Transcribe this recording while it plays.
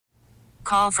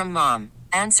Call from mom.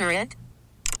 Answer it.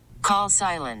 Call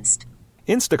silenced.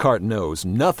 Instacart knows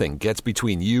nothing gets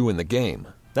between you and the game.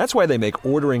 That's why they make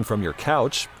ordering from your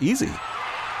couch easy.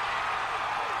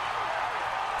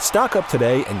 Stock up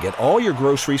today and get all your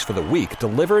groceries for the week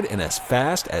delivered in as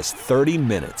fast as 30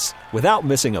 minutes without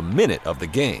missing a minute of the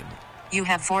game. You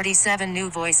have 47 new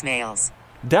voicemails.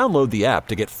 Download the app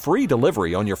to get free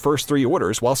delivery on your first 3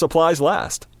 orders while supplies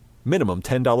last. Minimum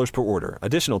 $10 per order.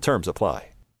 Additional terms apply.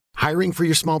 Hiring for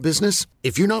your small business?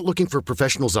 If you're not looking for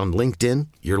professionals on LinkedIn,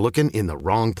 you're looking in the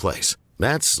wrong place.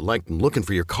 That's like looking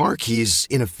for your car keys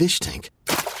in a fish tank.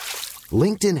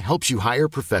 LinkedIn helps you hire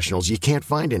professionals you can't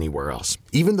find anywhere else,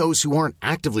 even those who aren't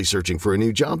actively searching for a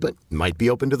new job but might be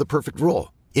open to the perfect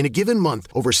role. In a given month,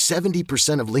 over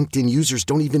 70% of LinkedIn users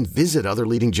don't even visit other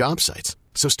leading job sites.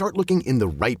 So start looking in the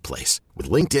right place. With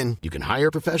LinkedIn, you can hire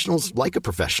professionals like a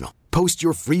professional. Post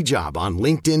your free job on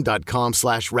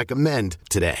linkedin.com/recommend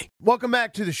today. Welcome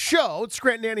back to the show. It's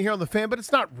Grant and Danny here on The Fan, but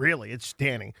it's not really. It's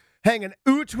Danny. Hanging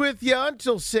out with you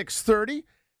until 6:30.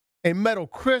 A Metal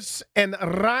Chris and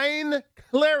Ryan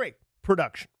Clary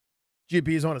production. GP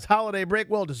is on his holiday break,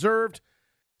 well-deserved.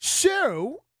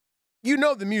 So, you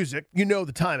know the music. You know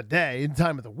the time of day and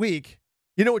time of the week.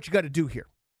 You know what you got to do here,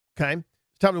 okay?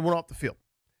 It's time to run off the field.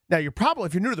 Now, you're probably,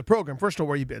 if you're new to the program, first of all,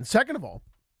 where you've been. Second of all,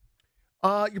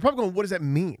 you're probably going, what does that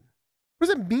mean? What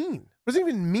does that mean? What does it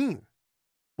even mean?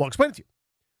 Well, I'll explain it to you.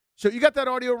 So you got that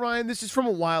audio, Ryan. This is from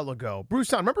a while ago.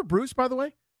 Bruce, remember Bruce, by the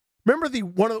way? Remember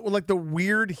the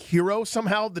weird hero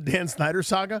somehow, the Dan Snyder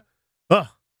saga?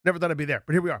 Never thought I'd be there,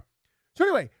 but here we are. So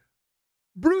anyway,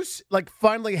 Bruce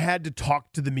finally had to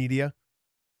talk to the media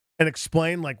and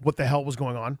explain what the hell was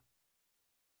going on.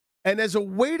 And as a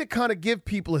way to kind of give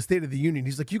people a State of the Union,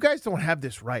 he's like, you guys don't have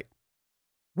this right.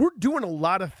 We're doing a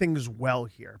lot of things well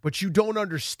here, but you don't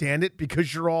understand it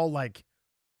because you're all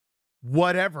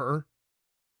whatever.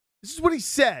 This is what he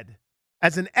said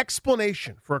as an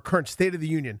explanation for a current State of the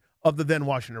Union of the then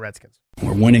Washington Redskins.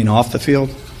 We're winning off the field,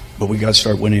 but we got to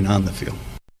start winning on the field.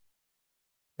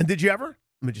 And did you ever?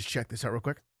 Let me just check this out real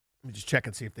quick. Let me just check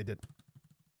and see if they did.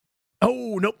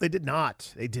 Oh, nope, they did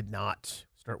not. They did not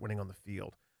start winning on the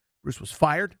field. Bruce was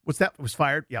fired. What's that? Was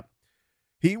fired? Yep.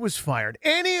 He was fired.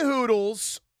 Any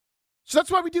hoodles. So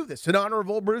that's why we do this in honor of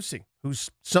old Brucey,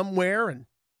 who's somewhere in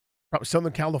probably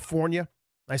Southern California.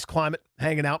 Nice climate,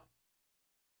 hanging out.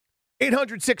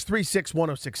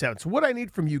 800-636-1067. So what I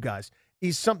need from you guys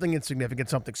is something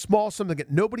insignificant, something small, something that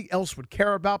nobody else would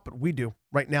care about, but we do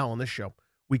right now on this show.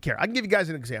 We care. I can give you guys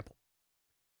an example.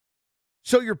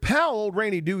 So your pal, old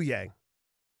Rainy Douye,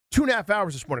 2.5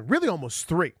 hours this morning, really almost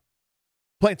 3,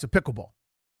 playing some pickleball.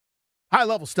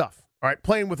 High-level stuff, all right,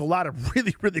 playing with a lot of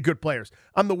really, really good players.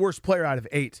 I'm the worst player out of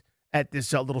 8 at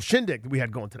this little shindig that we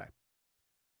had going today.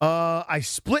 I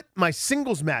split my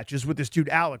singles matches with this dude,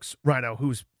 Alex Rhino,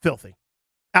 who's filthy.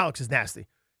 Alex is nasty.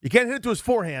 You can't hit it to his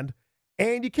forehand,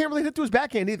 and you can't really hit it to his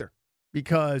backhand either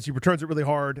because he returns it really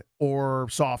hard or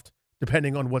soft,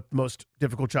 depending on what the most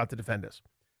difficult shot to defend is.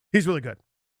 He's really good.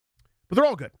 But they're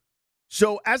all good.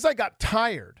 So as I got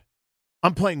tired,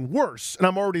 I'm playing worse, and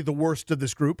I'm already the worst of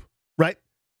this group, right?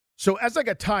 So as I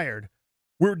got tired,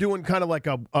 we were doing kind of like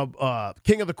a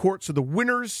king of the court. So the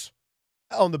winners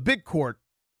on the big court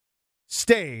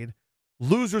stayed,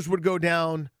 losers would go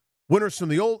down, winners from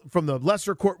the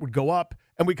lesser court would go up,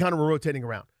 and we kind of were rotating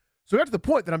around. So I got to the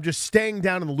point that I'm just staying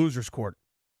down in the losers court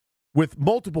with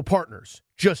multiple partners,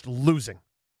 just losing.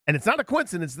 And it's not a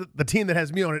coincidence that the team that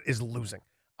has me on it is losing.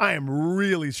 I am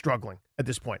really struggling at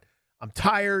this point. I'm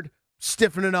tired,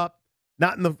 stiffening up,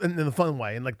 not in the fun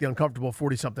way, in the uncomfortable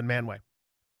 40-something man way.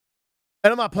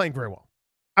 And I'm not playing very well.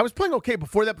 I was playing okay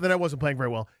before that, but then I wasn't playing very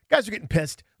well. Guys are getting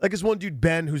pissed. Like this one dude,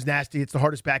 Ben, who's nasty. It's the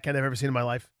hardest backhand I've ever seen in my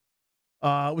life.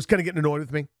 Was kind of getting annoyed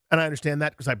with me, and I understand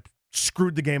that because I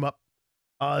screwed the game up.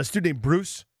 This dude named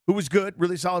Bruce, who was good,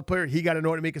 really solid player, he got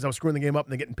annoyed at me because I was screwing the game up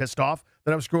and then getting pissed off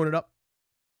that I was screwing it up.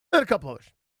 And a couple others.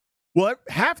 Well,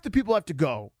 half the people have to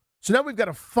go. So now we've got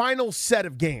a final set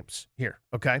of games here,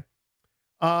 okay?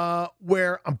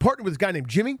 Where I'm partnered with this guy named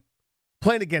Jimmy,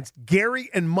 playing against Gary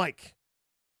and Mike.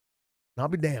 And I'll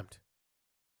be damned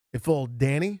if old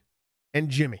Danny and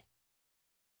Jimmy,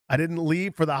 I didn't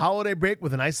leave for the holiday break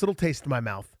with a nice little taste in my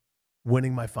mouth,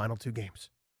 winning my final 2 games.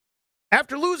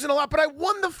 After losing a lot, but I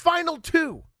won the final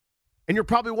 2. And you're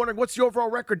probably wondering, what's the overall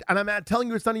record? And I'm not telling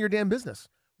you it's none of your damn business.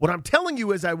 What I'm telling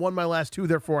you is I won my last 2,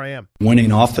 therefore I am.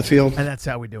 Winning off the field. And that's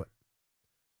how we do it.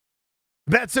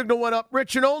 Bat signal went up.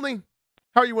 Rich and Only,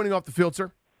 how are you winning off the field,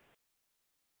 sir?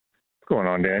 What's going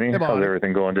on, Danny? Hey, how's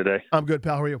everything going today? I'm good,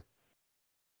 pal. How are you?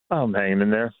 I'm hanging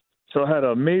in there. So I had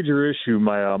a major issue.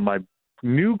 My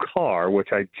new car, which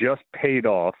I just paid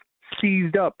off,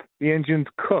 seized up. The engine's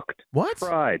cooked. What?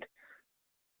 Fried.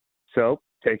 So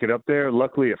take it up there.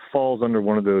 Luckily, it falls under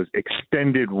one of those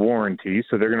extended warranties,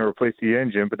 so they're going to replace the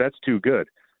engine, but that's too good.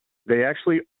 They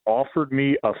actually offered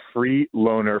me a free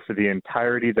loaner for the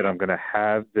entirety that I'm going to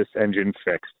have this engine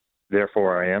fixed.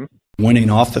 Therefore, I am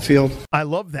Winning off the field. I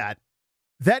love that.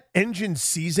 That engine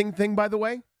seizing thing, by the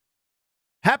way,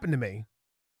 happened to me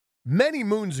many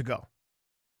moons ago.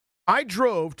 I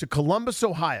drove to Columbus,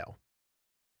 Ohio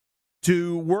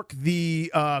to work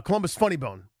the Columbus Funny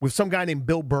Bone with some guy named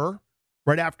Bill Burr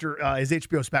right after his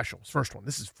HBO special, his first one.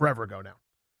 This is forever ago now.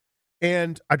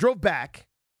 And I drove back,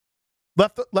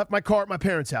 left my car at my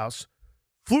parents' house,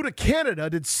 flew to Canada,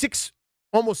 did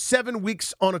almost 7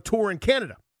 weeks on a tour in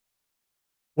Canada.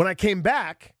 When I came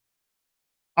back,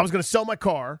 I was going to sell my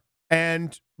car,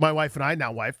 and my wife and I,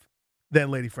 now wife, then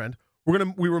lady friend,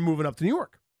 we were moving up to New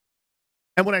York.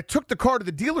 And when I took the car to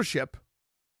the dealership,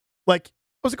 I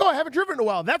was like, oh, I haven't driven in a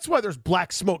while. That's why there's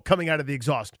black smoke coming out of the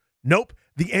exhaust. Nope.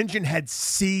 The engine had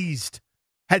seized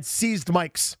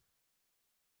mics.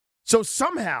 So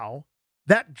somehow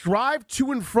that drive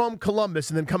to and from Columbus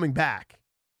and then coming back,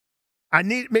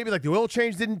 maybe like the oil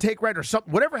change didn't take right or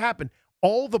something. Whatever happened,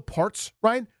 all the parts,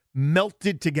 Ryan,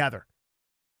 melted together.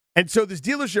 And so this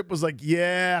dealership was like,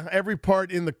 yeah, every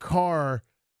part in the car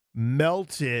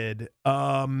melted.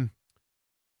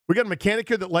 We got a mechanic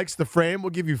here that likes the frame. We'll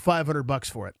give you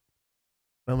 $500 for it.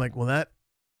 And I'm like, well, that's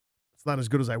not as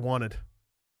good as I wanted.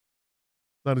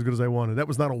 Not as good as I wanted. That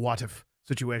was not a what if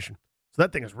situation. So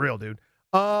that thing is real, dude.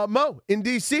 Mo, in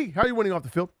D.C., how are you winning off the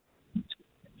field?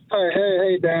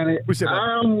 Hey, Danny. Who said that?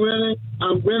 I'm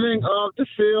winning off the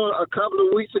field. A couple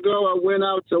of weeks ago, I went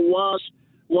out to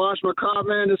wash my car,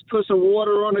 man. Just put some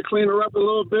water on it, clean her up a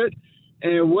little bit.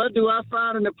 And what do I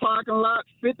find in the parking lot?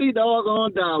 $50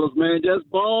 dollars, man, just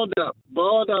balled up.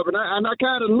 And I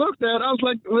kind of looked at it. I was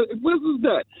like, what is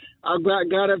that? I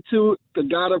got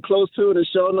up close to it, and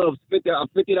sure enough,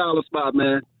 $50 spot,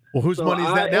 man. Well, whose money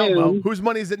is that now, Mo? Whose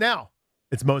money is it now?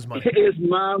 It's Mo's money. It's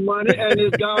my money, and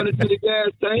it's gone into the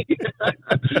gas tank.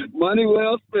 Money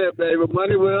well spent, baby.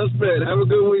 Money well spent. Have a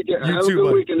good weekend. You Have too, a good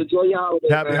buddy. weekend. Enjoy your holiday,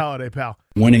 Happy man. holiday, pal.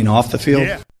 Winning off the field.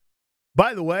 Yeah.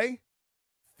 By the way,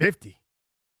 50.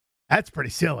 That's pretty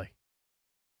silly.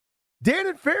 Dan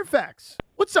in Fairfax.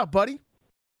 What's up, buddy?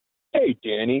 Hey,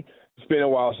 Danny. It's been a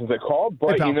while since I called,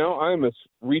 but, Hey, pal. I'm a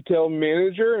retail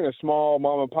manager in a small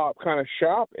mom-and-pop kind of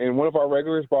shop, and one of our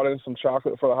regulars brought in some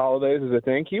chocolate for the holidays as a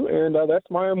thank you, and that's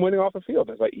why I'm winning off the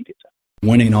field as I eat it.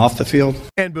 Winning off the field.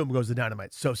 And boom goes the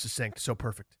dynamite. So succinct, so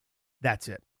perfect. That's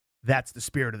it. That's the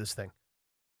spirit of this thing.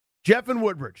 Jeff in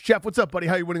Woodbridge. Jeff, what's up, buddy?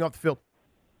 How are you winning off the field?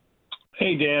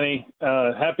 Hey, Danny.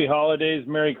 Happy holidays.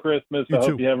 Merry Christmas. You I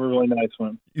too. hope you have a really nice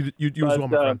one. You as well,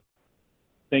 my friend.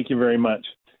 Thank you very much.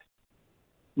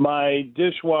 My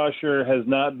dishwasher has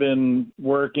not been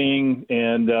working,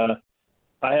 and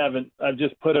I've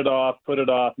just put it off,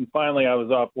 and finally I was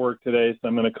off work today, so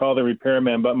I'm going to call the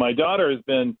repairman. But my daughter has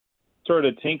been sort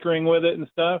of tinkering with it and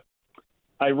stuff.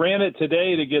 I ran it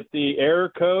today to get the error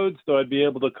code so I'd be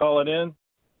able to call it in.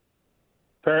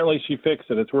 Apparently she fixed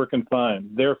it. It's working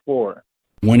fine. Therefore,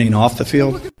 Winning off the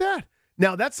field. Look at that.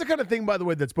 Now, that's the kind of thing, by the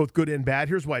way, that's both good and bad.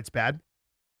 Here's why it's bad.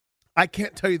 I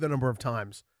can't tell you the number of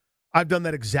times I've done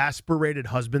that exasperated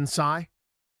husband sigh.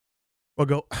 I'll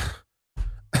go,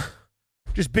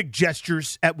 just big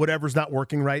gestures at whatever's not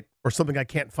working right or something I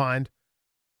can't find.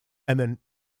 And then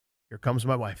here comes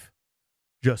my wife,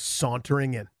 just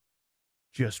sauntering in,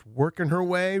 just working her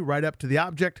way right up to the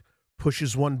object,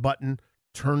 pushes one button,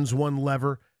 turns one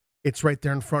lever. It's right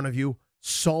there in front of you,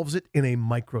 solves it in a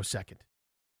microsecond.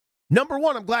 Number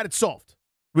one, I'm glad it's solved.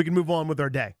 We can move on with our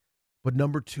day. But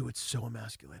number two, it's so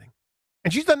emasculating.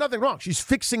 And she's done nothing wrong. She's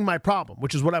fixing my problem,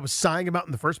 which is what I was sighing about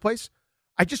in the first place.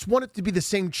 I just want it to be the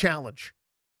same challenge.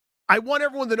 I want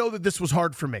everyone to know that this was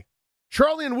hard for me.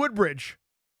 Charlie in Woodbridge,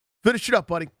 finish it up,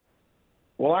 buddy.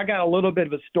 Well, I got a little bit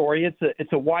of a story.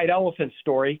 It's a white elephant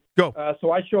story. Go.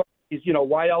 So I show up at these,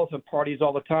 white elephant parties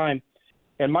all the time.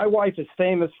 And my wife is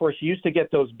famous for, she used to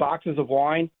get those boxes of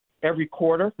wine every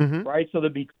quarter, right? So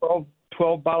there'd be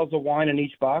 12 bottles of wine in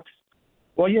each box.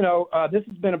 Well, this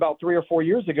has been about 3 or 4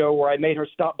 years ago where I made her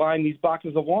stop buying these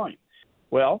boxes of wine.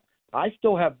 Well, I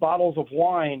still have bottles of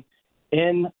wine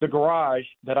in the garage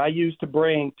that I used to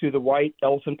bring to the white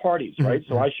elephant parties, right?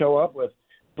 So I show up with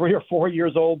 3 or 4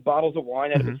 years old bottles of wine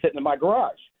that have been sitting in my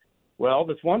garage. Well,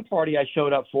 this one party I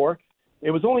showed up for, it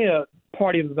was only a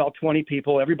party of about 20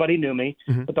 people. Everybody knew me.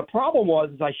 But the problem was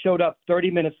I showed up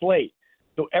 30 minutes late.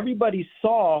 So everybody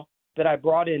saw that I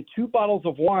brought in 2 bottles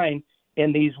of wine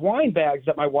in these wine bags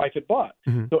that my wife had bought.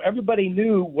 So everybody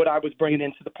knew what I was bringing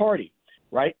into the party,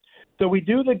 right? So we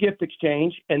do the gift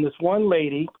exchange, and this one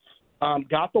lady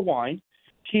got the wine.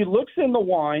 She looks in the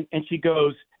wine, and she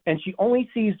goes, and she only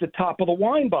sees the top of the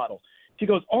wine bottle. She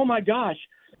goes, oh, my gosh,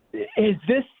 is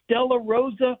this Stella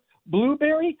Rosa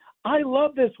Blueberry? I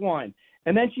love this wine.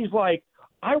 And then she's like,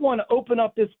 I want to open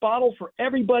up this bottle for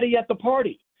everybody at the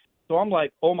party. So I'm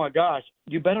like, oh, my gosh,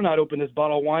 you better not open this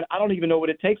bottle of wine. I don't even know what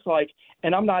it tastes like,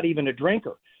 and I'm not even a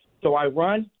drinker. So I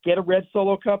run, get a red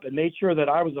Solo cup, and made sure that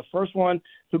I was the first one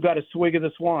who got a swig of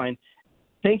this wine,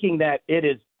 thinking that it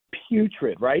is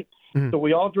putrid, right? Mm-hmm. So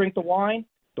we all drink the wine.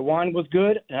 The wine was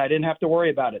good, and I didn't have to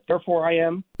worry about it. Therefore, I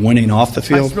am winning off the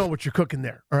field. I smell what you're cooking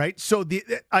there, all right? So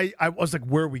I was like,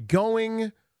 where are we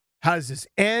going? How does this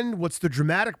end? What's the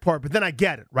dramatic part? But then I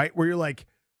get it, right? Where you're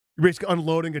basically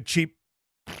unloading a cheap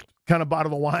kind of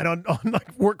bottle of wine on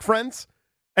like work friends,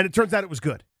 and it turns out it was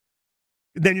good.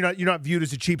 Then you're not viewed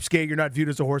as a cheapskate. You're not viewed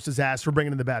as a horse's ass for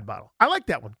bringing in the bad bottle. I like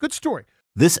that one. Good story.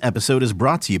 This episode is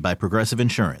brought to you by Progressive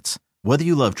Insurance. Whether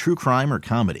you love true crime or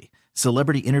comedy,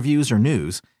 celebrity interviews or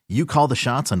news, you call the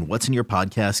shots on what's in your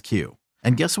podcast queue.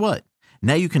 And guess what?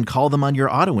 Now you can call them on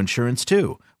your auto insurance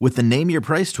too with the Name Your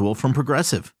Price tool from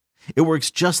Progressive. It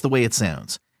works just the way it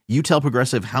sounds. You tell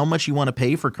Progressive how much you want to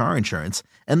pay for car insurance,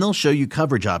 and they'll show you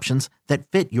coverage options that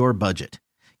fit your budget.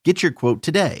 Get your quote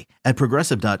today at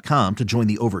Progressive.com to join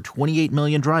the over 28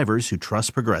 million drivers who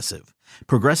trust Progressive.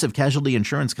 Progressive Casualty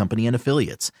Insurance Company and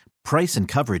Affiliates. Price and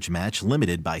coverage match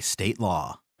limited by state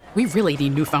law. We really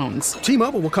need new phones.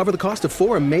 T-Mobile will cover the cost of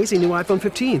 4 amazing new iPhone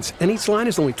 15s, and each line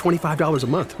is only $25 a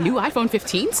month. New iPhone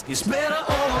 15s? It's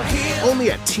better over here. Only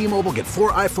at T-Mobile, get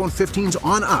 4 iPhone 15s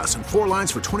on us and 4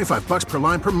 lines for $25 per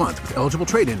line per month with eligible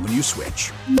trade-in when you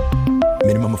switch.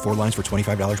 Minimum of 4 lines for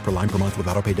 $25 per line per month with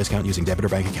autopay discount using debit or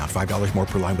bank account. $5 more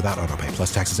per line without autopay,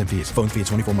 plus taxes and fees. Phone fee at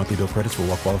 24 monthly bill credits for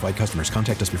well-qualified customers.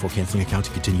 Contact us before canceling account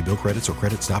to continue bill credits or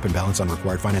credit stop and balance on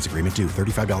required finance agreement due.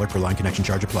 $35 per line connection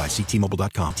charge applies. See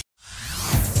T-Mobile.com.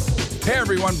 Hey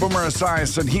everyone, Boomer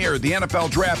Esiason here. The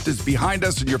NFL draft is behind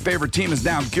us and your favorite team is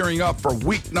now gearing up for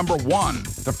week number 1.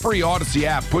 The free Odyssey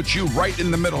app puts you right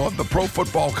in the middle of the pro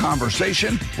football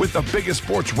conversation with the biggest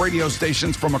sports radio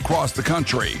stations from across the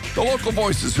country. The local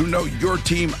voices who know your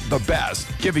team the best,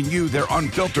 giving you their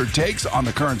unfiltered takes on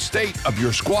the current state of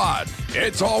your squad.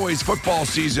 It's always football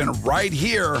season right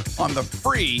here on the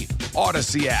free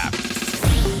Odyssey app.